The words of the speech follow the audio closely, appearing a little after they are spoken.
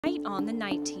Tonight on the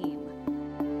Night Team.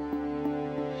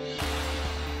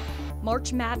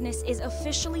 March Madness is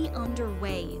officially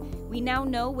underway. We now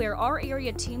know where our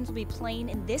area teams will be playing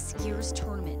in this year's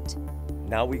tournament.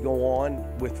 Now we go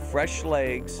on with fresh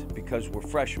legs because we're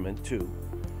freshmen too.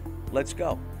 Let's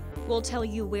go. We'll tell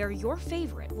you where your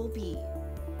favorite will be.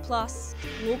 Plus,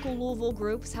 local Louisville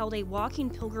groups held a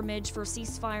walking pilgrimage for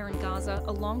ceasefire in Gaza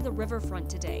along the riverfront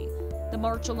today. The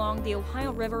march along the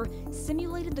Ohio River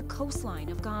simulated the coastline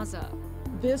of Gaza.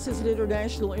 This is an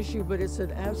international issue, but it's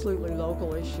an absolutely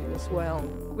local issue as well.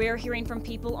 We're hearing from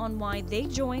people on why they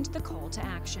joined the call to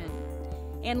action.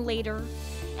 And later,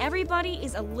 everybody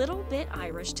is a little bit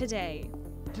Irish today.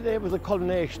 Today was a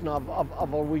culmination of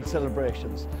our week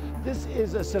celebrations. This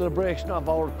is a celebration of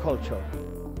our culture.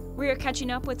 We are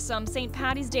catching up with some St.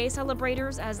 Paddy's Day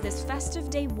celebrators as this festive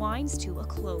day winds to a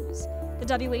close. The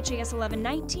WHAS11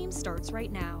 Night Team starts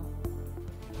right now.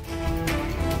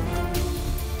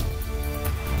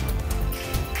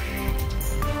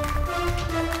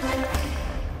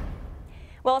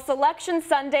 Well, Selection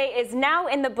Sunday is now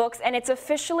in the books, and it's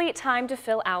officially time to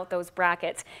fill out those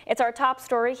brackets. It's our top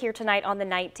story here tonight on the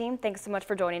Night Team. Thanks so much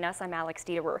for joining us. I'm Alex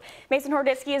Dieterer. Mason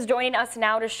Hordisky is joining us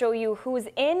now to show you who's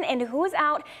in and who's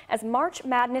out as March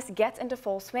Madness gets into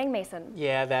full swing. Mason.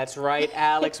 Yeah, that's right,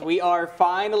 Alex. We are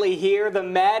finally here. The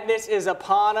madness is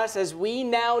upon us as we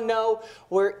now know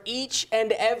where each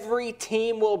and every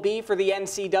team will be for the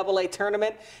NCAA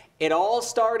tournament. It all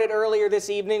started earlier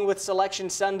this evening with Selection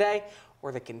Sunday,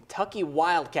 where the Kentucky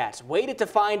Wildcats waited to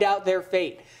find out their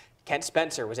fate. Kent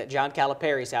Spencer was at John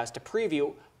Calipari's house to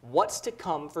preview what's to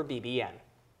come for BBN.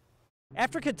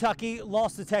 After Kentucky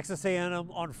lost to Texas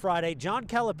A&M on Friday, John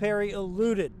Calipari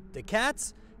alluded the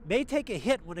Cats may take a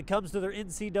hit when it comes to their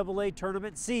NCAA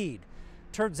tournament seed.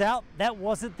 Turns out that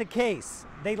wasn't the case.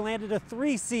 They landed a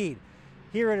 3 seed.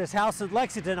 Here at his house in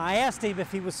Lexington, I asked him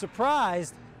if he was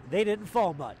surprised they didn't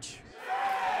fall much.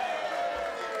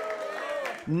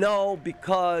 No,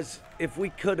 because if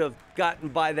we could have gotten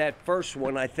by that first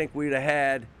one, I think we'd have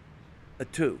had a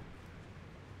 2.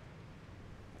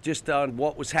 Just on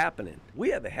what was happening.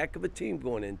 We have a heck of a team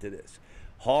going into this.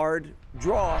 Hard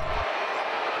draw.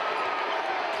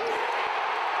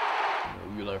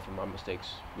 You learn from our mistakes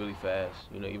really fast.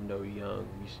 Even though we're young,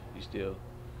 we still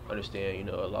understand,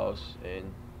 a loss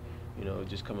and,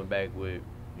 just coming back with,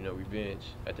 revenge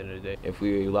at the end of the day. If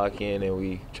we lock in and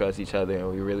we trust each other and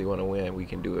we really want to win, we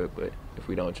can do it. But if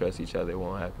we don't trust each other, it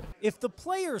won't happen. If the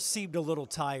players seemed a little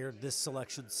tired this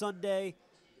Selection Sunday,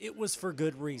 it was for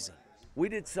good reason. We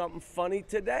did something funny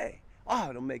today.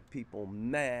 Oh, it'll make people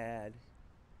mad.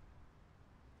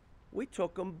 We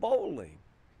took them bowling.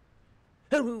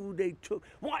 Who they took?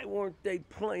 Why weren't they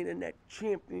playing in that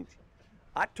championship?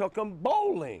 I took them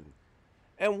bowling.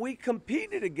 And we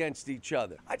competed against each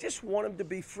other. I just want them to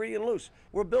be free and loose.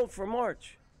 We're built for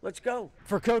March. Let's go.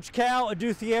 For Coach Cal,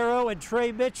 Aduthiero, and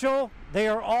Trey Mitchell, they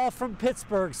are all from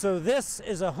Pittsburgh. So this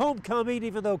is a homecoming,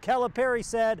 even though Calipari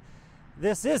said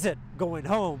this isn't going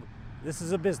home. This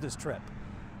is a business trip.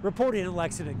 Reporting in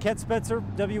Lexington, Kent Spencer,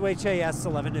 WHAS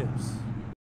 11 News.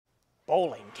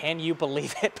 Bowling, can you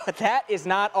believe it? But that is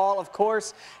not all, of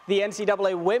course. The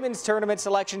NCAA Women's Tournament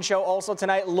Selection Show also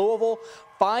tonight. Louisville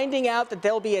finding out that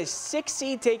there'll be a 6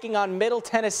 seed taking on Middle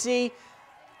Tennessee.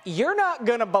 You're not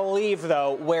going to believe,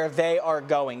 though, where they are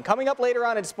going. Coming up later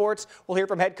on in sports, we'll hear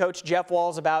from head coach Jeff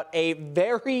Walz about a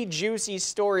very juicy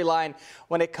storyline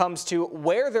when it comes to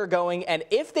where they're going and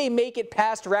if they make it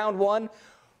past round 1,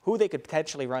 who they could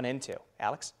potentially run into.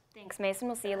 Alex? Thanks, Mason.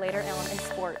 We'll see you later on in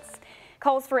sports.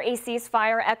 Calls for a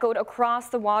ceasefire echoed across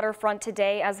the waterfront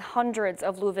today as hundreds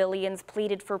of Louisvillians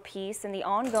pleaded for peace in the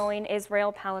ongoing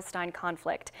Israel-Palestine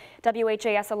conflict.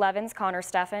 WHAS 11's Connor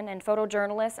Steffen and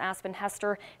photojournalist Aspen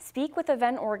Hester speak with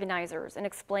event organizers and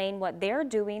explain what they're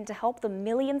doing to help the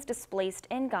millions displaced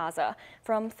in Gaza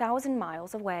from 1,000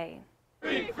 miles away.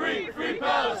 Free, free, free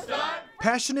Palestine!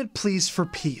 Passionate pleas for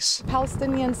peace.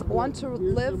 Palestinians want to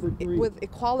live with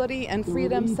equality and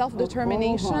freedom,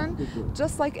 self-determination,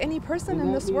 just like any person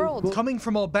in this world. Coming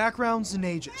from all backgrounds and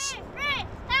ages.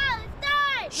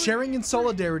 Sharing in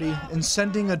solidarity and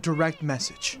sending a direct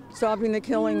message. Stopping the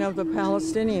killing of the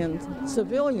Palestinians,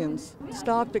 civilians.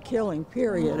 Stop the killing,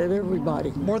 period, of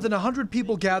everybody. More than 100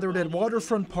 people gathered at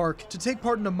Waterfront Park to take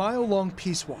part in a mile-long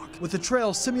peace walk, with the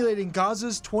trail simulating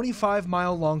Gaza's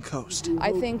 25-mile-long coast.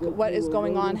 I think what is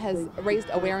going on has raised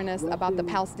awareness about the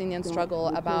Palestinian struggle,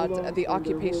 about the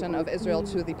occupation of Israel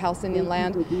to the Palestinian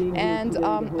land, and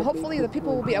hopefully the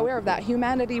people will be aware of that.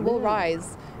 Humanity will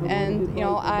rise, and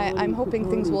I'm hoping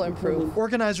things things will improve.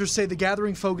 Organizers say the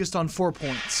gathering focused on 4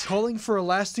 points: calling for a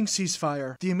lasting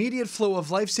ceasefire, the immediate flow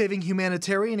of life-saving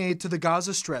humanitarian aid to the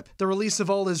Gaza Strip, the release of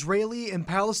all Israeli and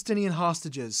Palestinian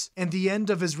hostages, and the end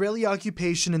of Israeli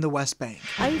occupation in the West Bank.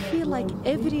 I feel like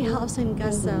every house in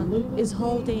Gaza is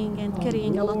holding and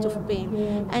carrying a lot of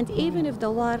pain. And even if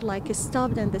the war is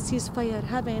stopped and the ceasefire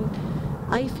happened,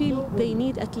 I feel they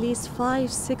need at least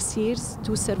 5-6 years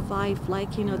to survive,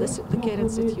 the current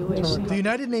situation. The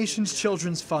United Nations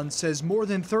Children's Fund says more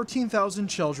than 13,000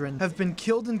 children have been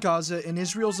killed in Gaza in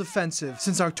Israel's offensive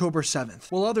since October 7th,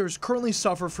 while others currently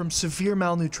suffer from severe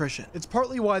malnutrition. It's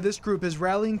partly why this group is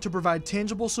rallying to provide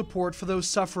tangible support for those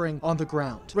suffering on the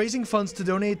ground, raising funds to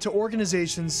donate to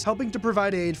organizations helping to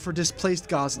provide aid for displaced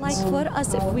Gazans. For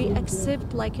us, if we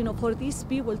accept, for these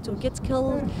people to get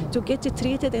killed, to get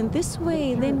treated in this way,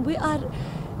 then we are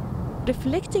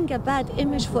reflecting a bad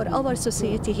image for our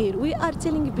society here. We are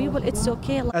telling people it's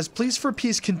okay. As Pleas for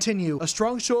Peace continue, a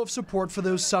strong show of support for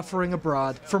those suffering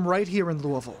abroad from right here in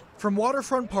Louisville. From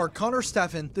Waterfront Park, Connor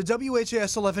Steffen, the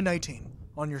WHAS 1119,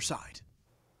 on your side.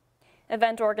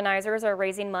 Event organizers are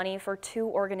raising money for 2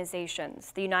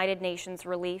 organizations, the United Nations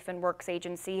Relief and Works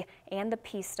Agency and the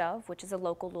Peace Stove, which is a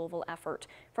local Louisville effort.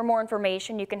 For more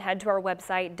information, you can head to our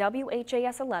website,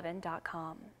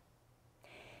 WHAS11.com.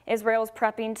 Israel is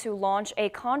prepping to launch a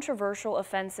controversial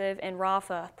offensive in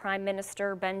Rafah. Prime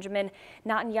Minister Benjamin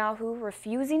Netanyahu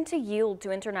refusing to yield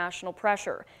to international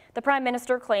pressure. The Prime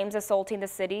Minister claims assaulting the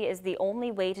city is the only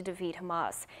way to defeat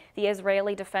Hamas. The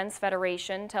Israeli Defense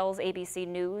Federation tells ABC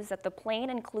News that the plan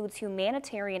includes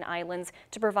humanitarian islands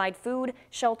to provide food,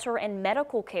 shelter, and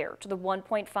medical care to the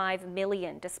 1.5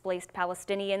 million displaced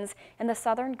Palestinians in the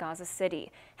southern Gaza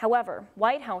City. However,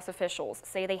 White House officials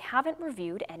say they haven't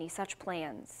reviewed any such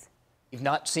plans. We've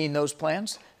not seen those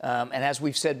plans, and as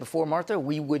we've said before, Martha,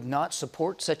 we would not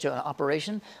support such an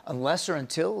operation unless or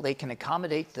until they can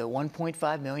accommodate the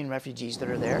 1.5 million refugees that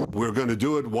are there. We're going to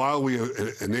do it while we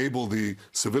enable the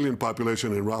civilian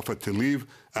population in Rafah to leave,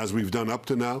 as we've done up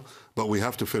to now, but we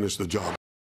have to finish the job.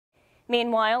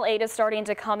 Meanwhile, aid is starting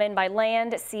to come in by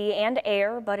land, sea, and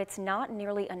air, but it's not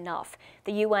nearly enough.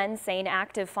 The UN saying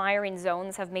active firing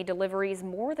zones have made deliveries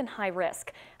more than high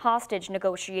risk. Hostage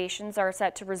negotiations are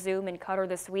set to resume in Qatar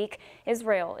this week.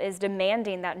 Israel is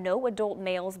demanding that no adult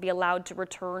males be allowed to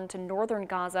return to northern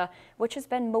Gaza, which has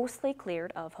been mostly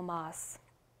cleared of Hamas.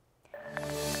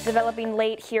 Developing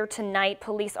late here tonight,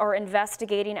 police are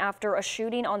investigating after a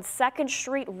shooting on 2nd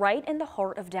Street right in the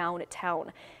heart of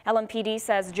downtown. LMPD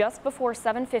says just before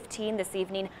 7:15 this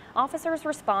evening, officers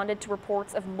responded to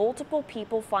reports of multiple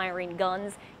people firing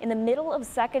guns in the middle of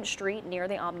 2nd Street near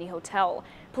the Omni Hotel.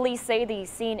 Police say the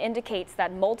scene indicates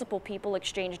that multiple people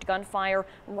exchanged gunfire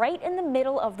right in the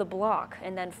middle of the block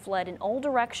and then fled in all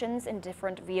directions in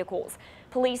different vehicles.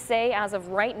 Police say as of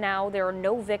right now, there are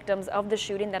no victims of the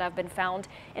shooting that have been found,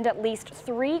 and at least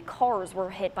 3 cars were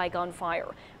hit by gunfire.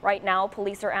 Right now,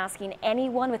 police are asking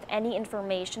anyone with any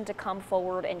information to come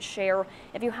forward and share.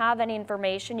 If you have any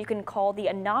information, you can call the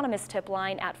anonymous tip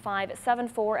line at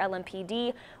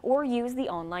 574-LMPD or use the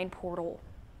online portal.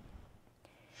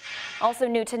 Also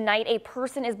new tonight, a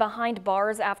person is behind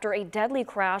bars after a deadly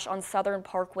crash on Southern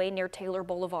Parkway near Taylor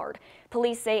Boulevard.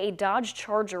 Police say a Dodge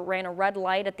Charger ran a red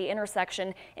light at the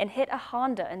intersection and hit a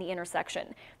Honda in the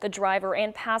intersection. The driver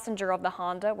and passenger of the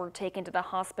Honda were taken to the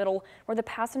hospital, where the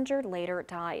passenger later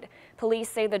died. Police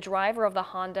say the driver of the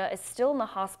Honda is still in the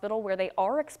hospital, where they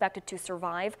are expected to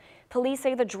survive. Police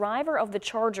say the driver of the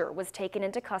Charger was taken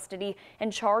into custody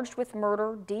and charged with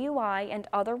murder, DUI, and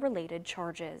other related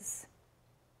charges.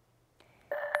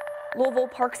 Louisville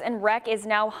Parks and Rec is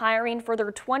now hiring for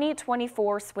their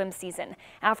 2024 swim season.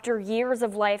 After years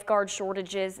of lifeguard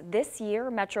shortages, this year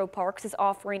Metro Parks is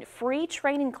offering free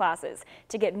training classes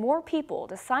to get more people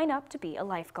to sign up to be a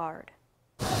lifeguard.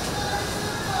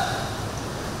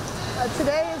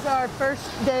 Today is our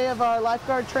first day of our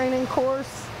lifeguard training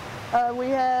course. We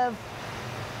have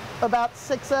about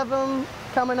 6 of them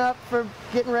coming up for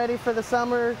getting ready for the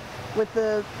summer with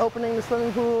the opening the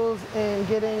swimming pools and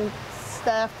getting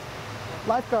staffed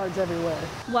lifeguards everywhere.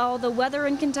 While the weather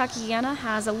in Kentuckiana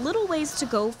has a little ways to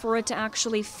go for it to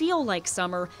actually feel like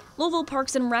summer, Louisville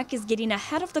Parks and Rec is getting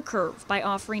ahead of the curve by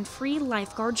offering free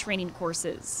lifeguard training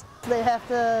courses. They have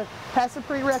to pass a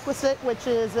prerequisite, which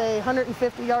is a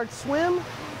 150-yard swim,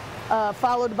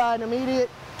 followed by an immediate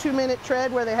 2-minute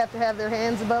tread where they have to have their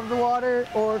hands above the water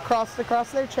or crossed across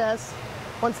their chest.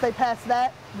 Once they pass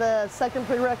that, the second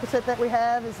prerequisite that we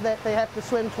have is that they have to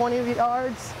swim 20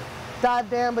 yards, dive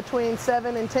down between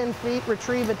 7 and 10 feet,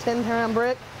 retrieve a 10-pound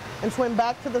brick, and swim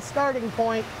back to the starting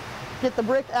point, get the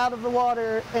brick out of the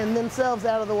water and themselves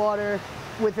out of the water,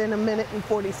 within a minute and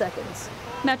 40 seconds.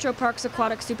 Metro Parks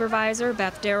Aquatic Supervisor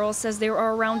Beth Darrell says there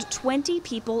are around 20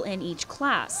 people in each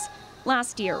class.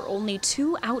 Last year, only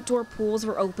 2 outdoor pools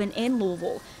were open in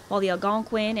Louisville, while the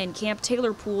Algonquin and Camp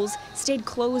Taylor pools stayed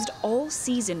closed all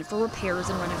season for repairs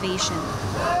and renovation.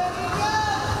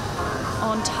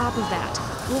 On top of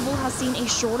that, Louisville has seen a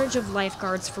shortage of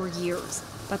lifeguards for years,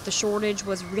 but the shortage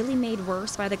was really made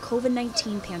worse by the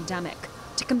COVID-19 pandemic.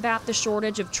 To combat the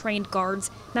shortage of trained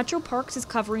guards, Metro Parks is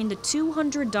covering the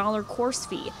 $200 course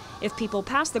fee if people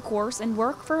pass the course and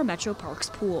work for a Metro Parks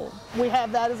pool. We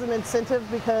have that as an incentive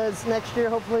because next year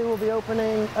hopefully we'll be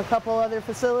opening a couple other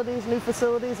facilities, new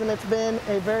facilities, and it's been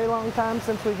a very long time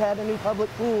since we've had a new public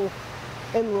pool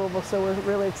in Louisville, so we're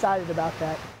really excited about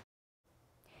that.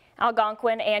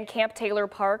 Algonquin and Camp Taylor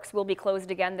parks will be closed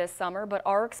again this summer, but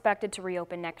are expected to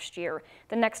reopen next year.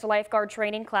 The next lifeguard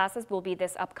training classes will be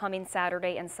this upcoming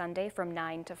Saturday and Sunday from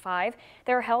 9 to 5.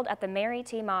 They're held at the Mary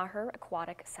T. Maher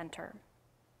Aquatic Center.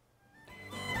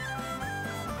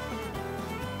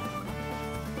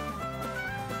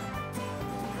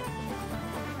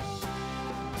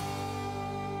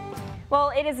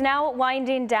 Well, it is now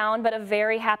winding down, but a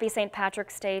very happy St.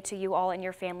 Patrick's Day to you all and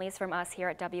your families from us here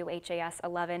at WHAS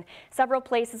 11. Several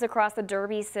places across the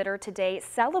Derby Center today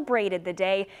celebrated the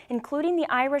day, including the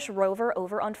Irish Rover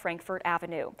over on Frankfort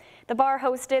Avenue. The bar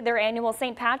hosted their annual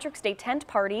St. Patrick's Day tent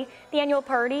party. The annual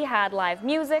party had live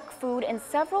music, food, and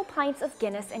several pints of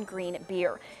Guinness and green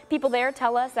beer. People there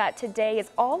tell us that today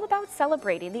is all about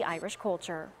celebrating the Irish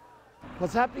culture.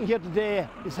 What's happening here today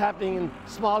is happening in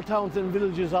small towns and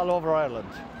villages all over Ireland.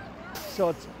 So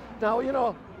it's, now, you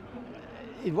know,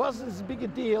 it wasn't as big a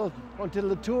deal until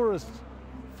the tourist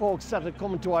folks started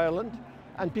coming to Ireland,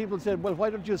 and people said, well, why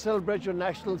don't you celebrate your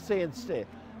National Saints Day?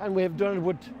 And we have done it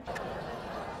with...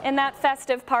 And that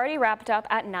festive party wrapped up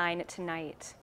at 9 tonight.